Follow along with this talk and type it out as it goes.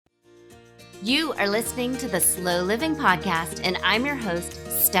You are listening to the Slow Living Podcast, and I'm your host,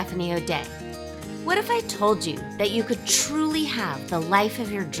 Stephanie O'Day. What if I told you that you could truly have the life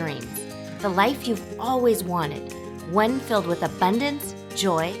of your dreams, the life you've always wanted, one filled with abundance,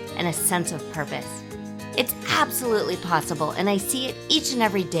 joy, and a sense of purpose? It's absolutely possible, and I see it each and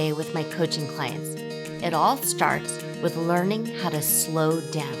every day with my coaching clients. It all starts with learning how to slow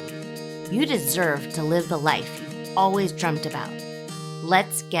down. You deserve to live the life you've always dreamt about.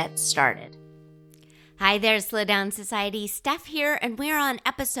 Let's get started. Hi there, Slow Down Society. Steph here, and we're on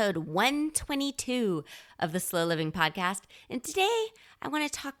episode 122 of the Slow Living Podcast. And today, I want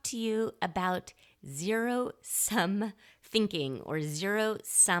to talk to you about zero-sum thinking or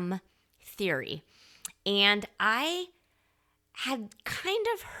zero-sum theory. And I had kind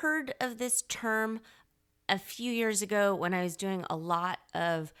of heard of this term a few years ago when I was doing a lot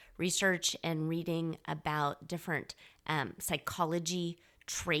of research and reading about different psychology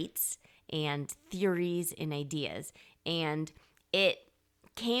traits and theories and ideas. And it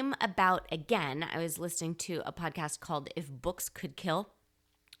came about again. I was listening to a podcast called If Books Could Kill,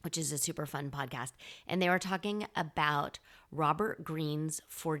 which is a super fun podcast. And they were talking about Robert Greene's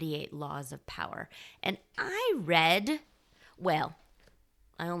 48 Laws of Power. And I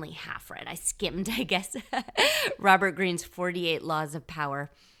only half read. I skimmed, I guess, Robert Greene's 48 Laws of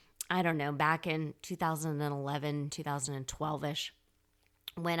Power. I don't know, back in 2011, 2012-ish.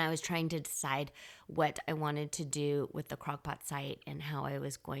 When I was trying to decide what I wanted to do with the Crock-Pot site and how I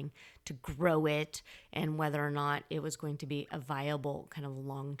was going to grow it and whether or not it was going to be a viable kind of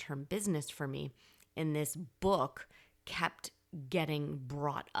long-term business for me. And this book kept getting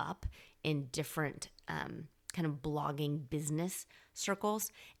brought up in different kind of blogging business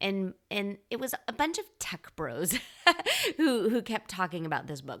circles. And it was a bunch of tech bros who kept talking about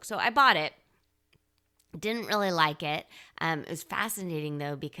this book. So I bought it. Didn't really like it. It was fascinating,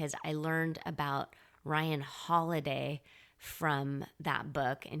 though, because I learned about Ryan Holiday from that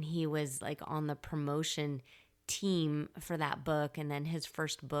book, and he was like on the promotion team for that book. And then his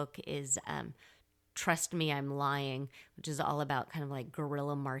first book is Trust Me, I'm Lying, which is all about kind of like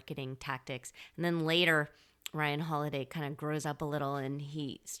guerrilla marketing tactics. And then later, Ryan Holiday kind of grows up a little and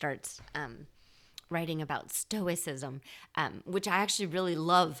he starts writing about Stoicism, which I actually really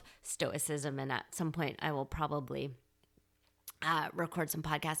love Stoicism. And at some point, I will probably record some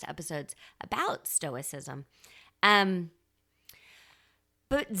podcast episodes about Stoicism. But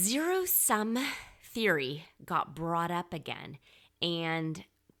zero-sum theory got brought up again. And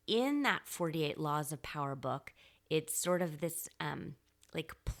in that 48 Laws of Power book, it's sort of this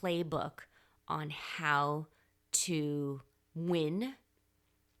like playbook on how to win.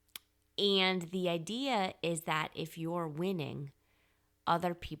 And the idea is that if you're winning,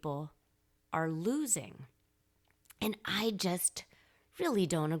 other people are losing. And I just really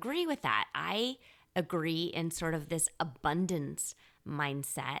don't agree with that. I agree in sort of this abundance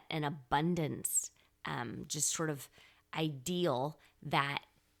mindset and abundance just sort of ideal that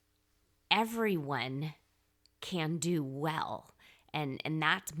everyone can do well. And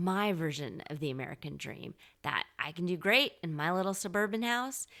that's my version of the American dream, that I can do great in my little suburban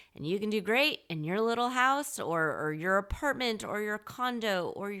house, and you can do great in your little house or your apartment or your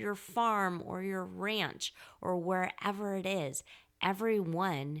condo or your farm or your ranch or wherever it is.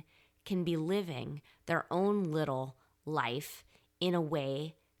 Everyone can be living their own little life in a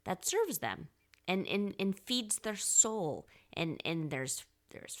way that serves them and feeds their soul. And there's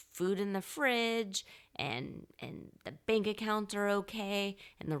food in the fridge, and the bank accounts are okay,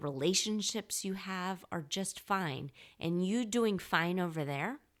 and the relationships you have are just fine. And you doing fine over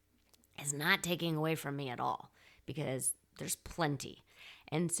there is not taking away from me at all, because there's plenty.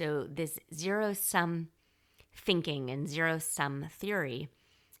 And so this zero-sum thinking and zero-sum theory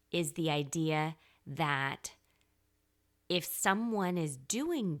is the idea that if someone is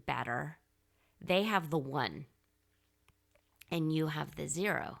doing better, they have the one and you have the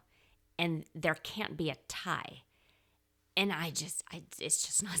zero, and there can't be a tie. And it's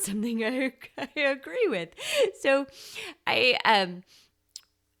just not something I agree with. So I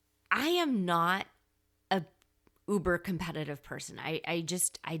am not a uber competitive person. I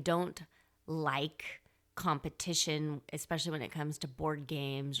don't like competition, especially when it comes to board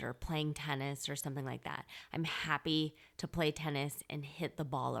games or playing tennis or something like that. I'm happy to play tennis and hit the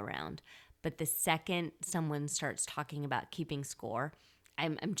ball around. But the second someone starts talking about keeping score,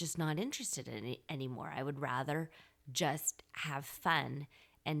 I'm just not interested in it anymore. I would rather just have fun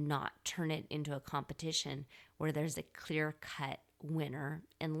and not turn it into a competition where there's a clear-cut winner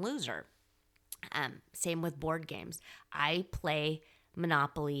and loser. Same with board games. I play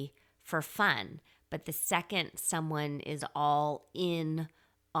Monopoly for fun, but the second someone is all in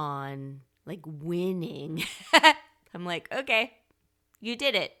on like winning, I'm like, okay, you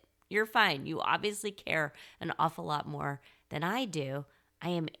did it. You're fine. You obviously care an awful lot more than I do. I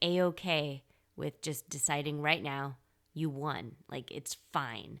am A-okay with just deciding right now you won. Like, it's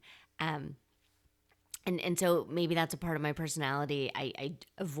fine. And so maybe that's a part of my personality. I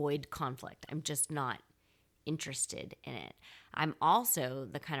avoid conflict. I'm just not interested in it. I'm also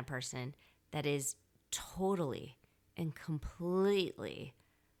the kind of person that is totally and completely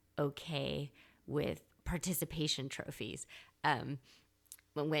okay with participation trophies.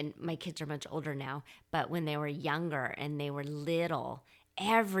 When my kids are much older now, but when they were younger and they were little,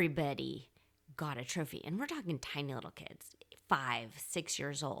 everybody got a trophy. And we're talking tiny little kids, 5, 6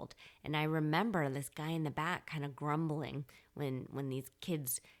 years old. And I remember this guy in the back kind of grumbling when these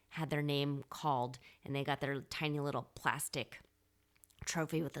kids had their name called and they got their tiny little plastic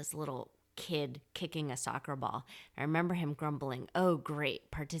trophy with this little kid kicking a soccer ball. I remember him grumbling, "Oh,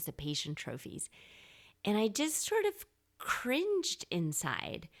 great, participation trophies." And I just sort of cringed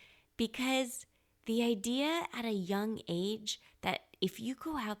inside because the idea at a young age that if you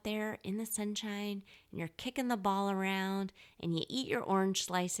go out there in the sunshine and you're kicking the ball around and you eat your orange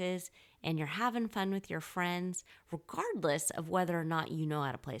slices and you're having fun with your friends, regardless of whether or not you know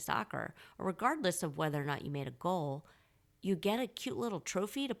how to play soccer or regardless of whether or not you made a goal, you get a cute little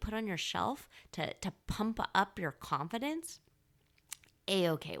trophy to put on your shelf to pump up your confidence.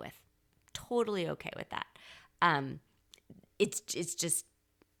 A-okay with. Totally okay with that. It's just,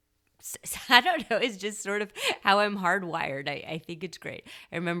 I don't know, it's just sort of how I'm hardwired. I think it's great.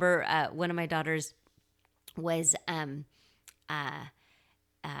 I remember one of my daughters was,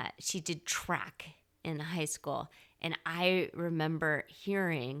 she did track in high school. And I remember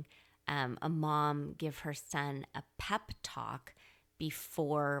hearing a mom give her son a pep talk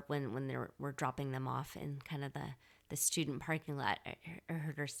before when they were dropping them off in kind of the student parking lot. I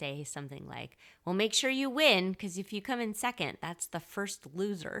heard her say something like, "Well, make sure you win, because if you come in second, that's the first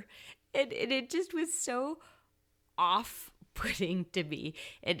loser." And it just was so off-putting to me.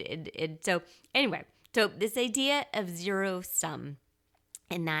 So anyway, so this idea of zero sum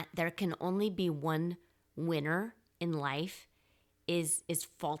and that there can only be one winner in life is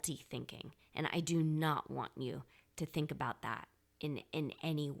faulty thinking. And I do not want you to think about that in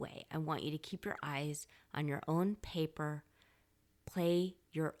any way. I want you to keep your eyes on your own paper, play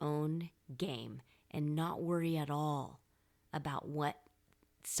your own game, and not worry at all about what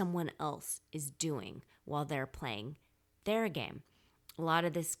someone else is doing while they're playing their game. A lot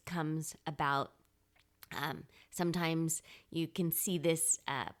of this comes about sometimes you can see this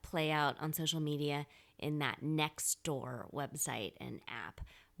play out on social media in that Nextdoor website and app,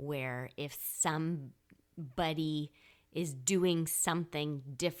 where if somebody is doing something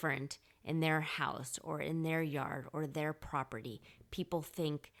different in their house or in their yard or their property, people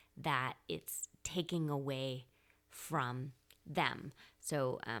think that it's taking away from them.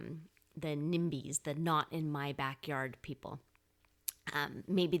 So the NIMBYs, the not in my backyard people,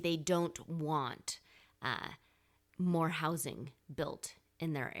 maybe they don't want more housing built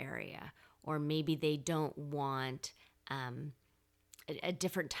in their area, or maybe they don't want a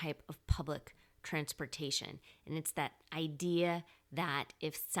different type of public transportation. And it's that idea that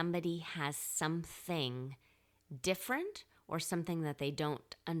if somebody has something different or something that they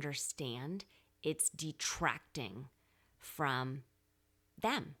don't understand, it's detracting from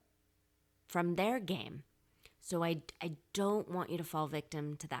them, from their game. So I don't want you to fall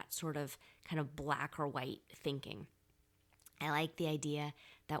victim to that sort of kind of black or white thinking. I like the idea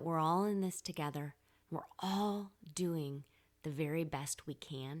that we're all in this together. We're all doing the very best we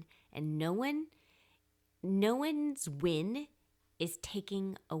can, and no one's win is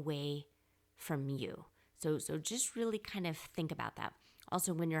taking away from you. So just really kind of think about that.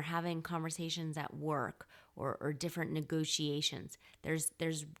 Also, when you're having conversations at work or different negotiations, there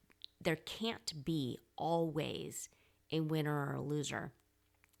can't be always a winner or a loser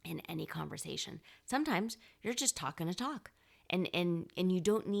in any conversation. Sometimes you're just talking to talk, and you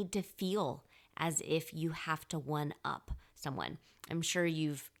don't need to feel as if you have to one up someone. I'm sure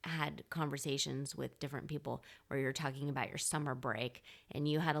you've had conversations with different people where you're talking about your summer break, and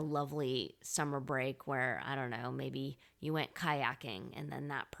you had a lovely summer break where, I don't know, maybe you went kayaking, and then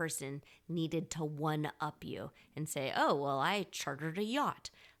that person needed to one up you and say, "Oh, well, I chartered a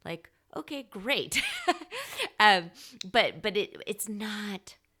yacht." Like, okay, great. But it's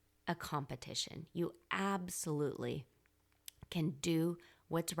not a competition. You absolutely can do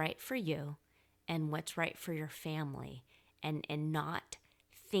what's right for you and what's right for your family, and not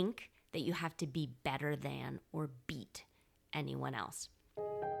think that you have to be better than or beat anyone else.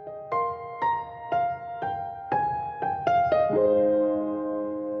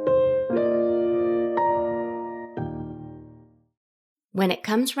 When it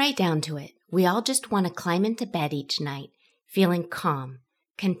comes right down to it, we all just want to climb into bed each night, feeling calm,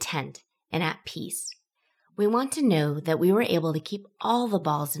 content, and at peace. We want to know that we were able to keep all the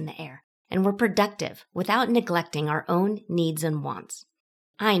balls in the air and were productive without neglecting our own needs and wants.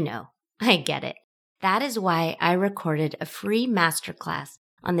 I know, I get it. That is why I recorded a free masterclass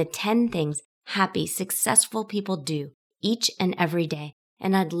on the 10 things happy, successful people do each and every day,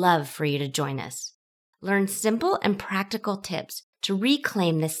 and I'd love for you to join us. Learn simple and practical tips to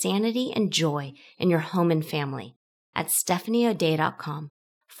reclaim the sanity and joy in your home and family at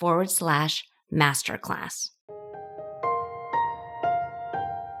stephaniodea.com/masterclass.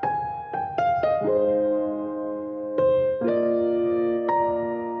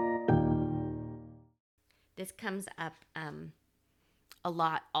 This comes up a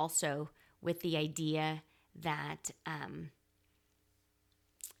lot also with the idea that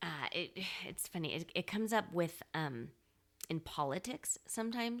it's funny. It comes up with in politics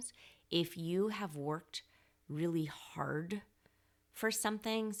sometimes. If you have worked really hard for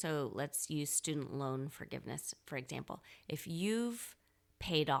something, so let's use student loan forgiveness, for example. If you've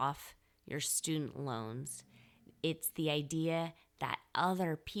paid off your student loans, it's the idea that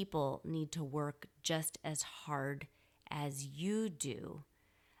other people need to work just as hard as you do.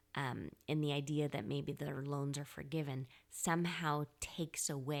 And the idea that maybe their loans are forgiven somehow takes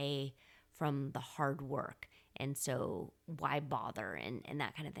away from the hard work. And so why bother and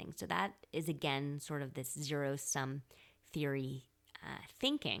that kind of thing. So that is, again, sort of this zero-sum theory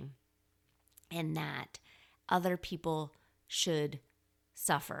thinking, and that other people should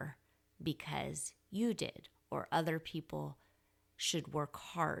suffer because you did, or other people should work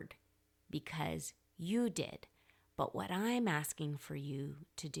hard because you did. But what I'm asking for you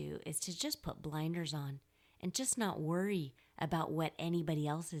to do is to just put blinders on and just not worry about what anybody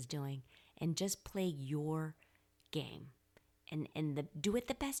else is doing, and just play your game and do it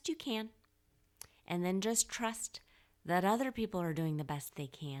the best you can. And then just trust that other people are doing the best they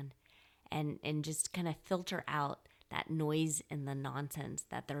can, and just kind of filter out that noise and the nonsense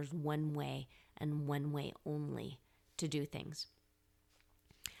that there's one way and one way only to do things.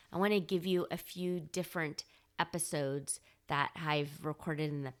 I want to give you a few different episodes that I've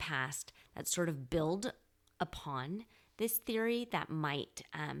recorded in the past that sort of build upon this theory that might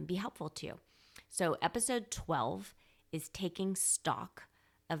be helpful to you. So episode 12 is taking stock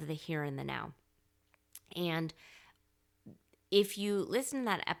of the here and the now. And if you listen to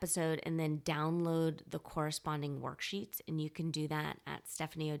that episode and then download the corresponding worksheets, and you can do that at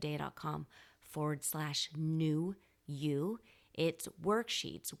stephaniodea.com/new you, it's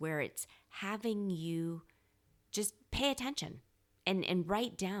worksheets where it's having you just pay attention and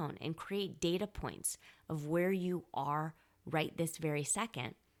write down and create data points of where you are right this very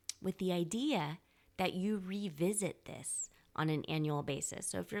second, with the idea that you revisit this on an annual basis.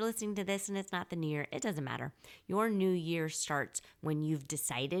 So if you're listening to this and it's not the new year, it doesn't matter. Your new year starts when you've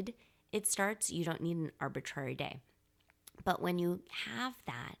decided it starts. You don't need an arbitrary day. But when you have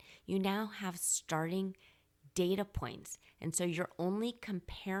that, you now have starting data points. And so you're only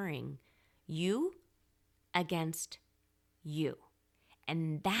comparing you against you.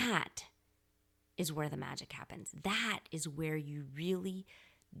 And that is where the magic happens. That is where you really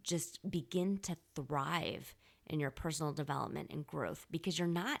just begin to thrive in your personal development and growth, because you're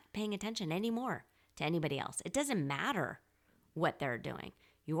not paying attention anymore to anybody else. It doesn't matter what they're doing.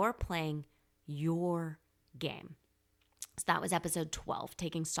 You're playing your game. So that was episode 12,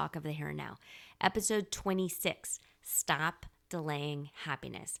 taking stock of the here and now. Episode 26, stop delaying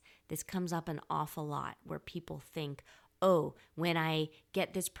happiness. This comes up an awful lot where people think, oh, when I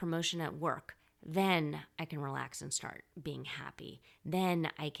get this promotion at work, then I can relax and start being happy.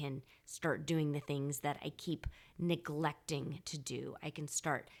 Then I can start doing the things that I keep neglecting to do. I can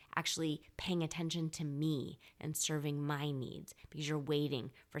start actually paying attention to me and serving my needs, because you're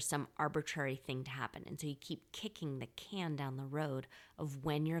waiting for some arbitrary thing to happen. And so you keep kicking the can down the road of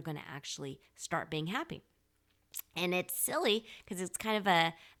when you're going to actually start being happy. And it's silly because it's kind of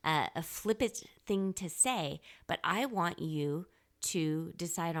a flippant thing to say, but I want you to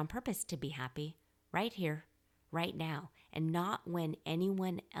decide on purpose to be happy right here, right now, and not when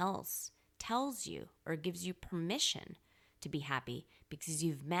anyone else tells you or gives you permission to be happy because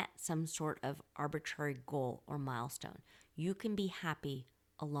you've met some sort of arbitrary goal or milestone. You can be happy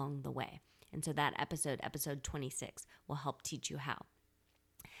along the way. And so that episode 26, will help teach you how.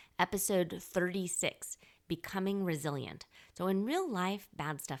 Episode 36, becoming resilient. So in real life,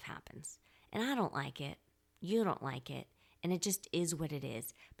 bad stuff happens. And I don't like it. You don't like it. And it just is what it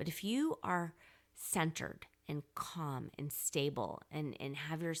is. But if you are centered and calm and stable and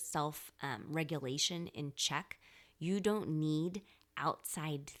have your self-regulation in check, you don't need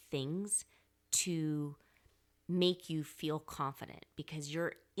outside things to make you feel confident, because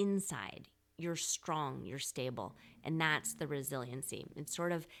you're inside, you're strong, you're stable, and that's the resiliency. It's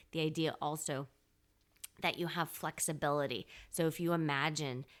sort of the idea also that you have flexibility. So if you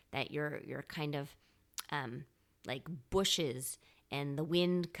imagine that you're kind of like bushes and the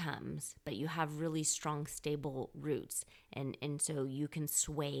wind comes, but you have really strong, stable roots, and so you can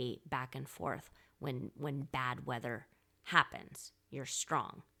sway back and forth when bad weather happens. You're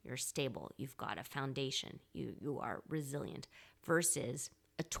strong, you're stable, you've got a foundation, you are resilient, versus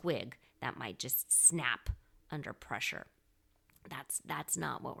a twig that might just snap under pressure. That's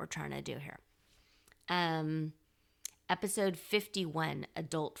not what we're trying to do here. Episode 51,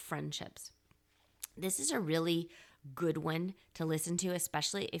 Adult Friendships. This is a really good one to listen to,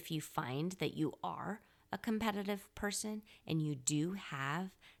 especially if you find that you are a competitive person and you do have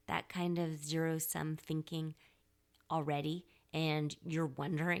that kind of zero-sum thinking already, and you're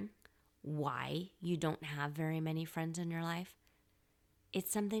wondering why you don't have very many friends in your life.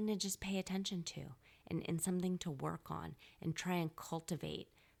 It's something to just pay attention to and something to work on and try and cultivate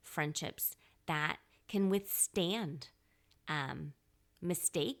friendships that can withstand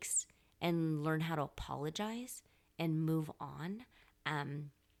mistakes and learn how to apologize and move on.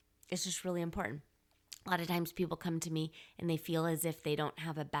 It's just really important. A lot of times people come to me and they feel as if they don't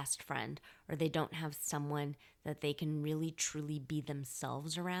have a best friend, or they don't have someone that they can really truly be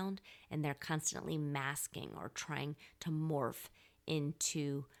themselves around, and they're constantly masking or trying to morph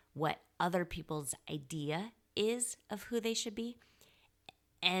into what other people's idea is of who they should be.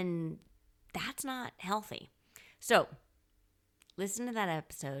 And that's not healthy. So listen to that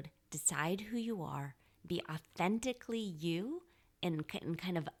episode, decide who you are, be authentically you and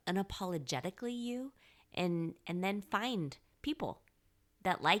kind of unapologetically you, and then find people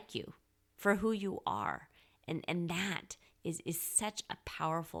that like you for who you are. And that is such a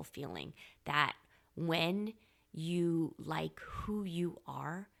powerful feeling, that when you like who you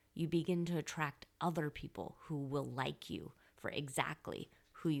are, you begin to attract other people who will like you for exactly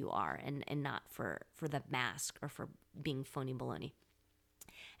who you are, and not for the mask or for being phony baloney.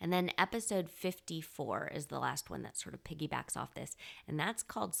 And then episode 54 is the last one that sort of piggybacks off this, and that's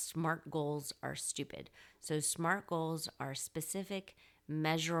called SMART Goals Are Stupid. So SMART goals are specific,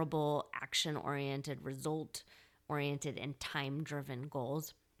 measurable, action-oriented, result-oriented, and time-driven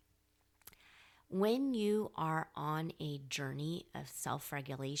goals. When you are on a journey of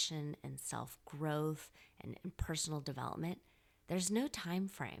self-regulation and self-growth and personal development, there's no time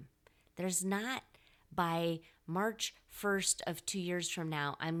frame. There's not, by March 1st of 2 years from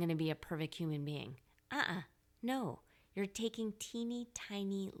now, I'm going to be a perfect human being. No. You're taking teeny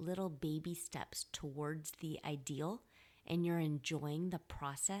tiny little baby steps towards the ideal, and you're enjoying the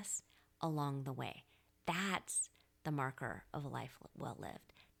process along the way. That's the marker of a life well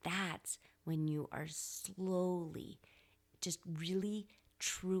lived. That's when you are slowly, just really,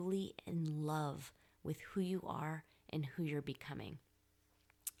 truly in love with who you are and who you're becoming.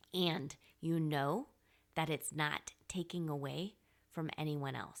 And you know that it's not taking away from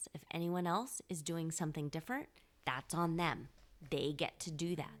anyone else. If anyone else is doing something different, that's on them. They get to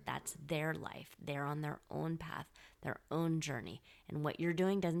do that. That's their life. They're on their own path, their own journey. And what you're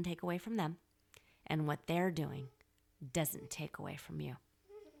doing doesn't take away from them. And what they're doing doesn't take away from you.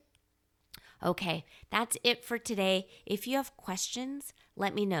 Okay, that's it for today. If you have questions,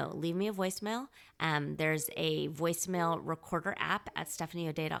 let me know. Leave me a voicemail. There's a voicemail recorder app at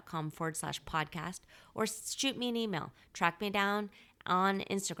stephaniodea.com/podcast, or shoot me an email. Track me down on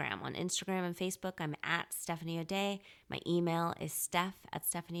Instagram. On Instagram and Facebook, I'm at Stephanie O'Day. My email is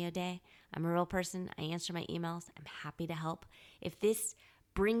steph@stephaniodea. I'm a real person. I answer my emails. I'm happy to help. If this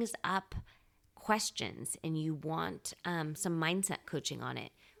brings up questions and you want some mindset coaching on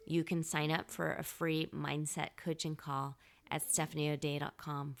it, you can sign up for a free mindset coaching call at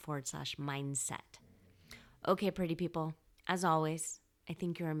stephaniodea.com/mindset. Okay, pretty people, as always, I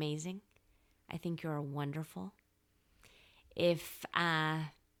think you're amazing. I think you're wonderful. If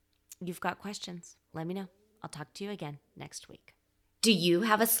you've got questions, let me know. I'll talk to you again next week. Do you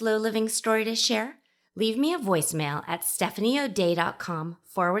have a slow living story to share? Leave me a voicemail at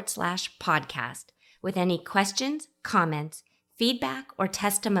stephaniodea.com/podcast with any questions, comments, feedback, or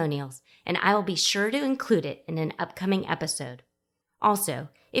testimonials, and I will be sure to include it in an upcoming episode. Also,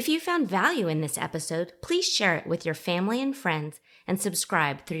 if you found value in this episode, please share it with your family and friends and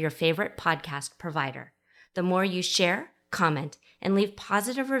subscribe through your favorite podcast provider. The more you share, comment, and leave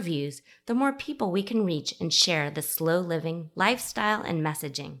positive reviews, the more people we can reach and share the slow living lifestyle and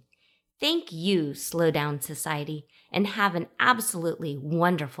messaging. Thank you, Slow Down Society, and have an absolutely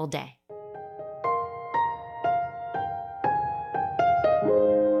wonderful day.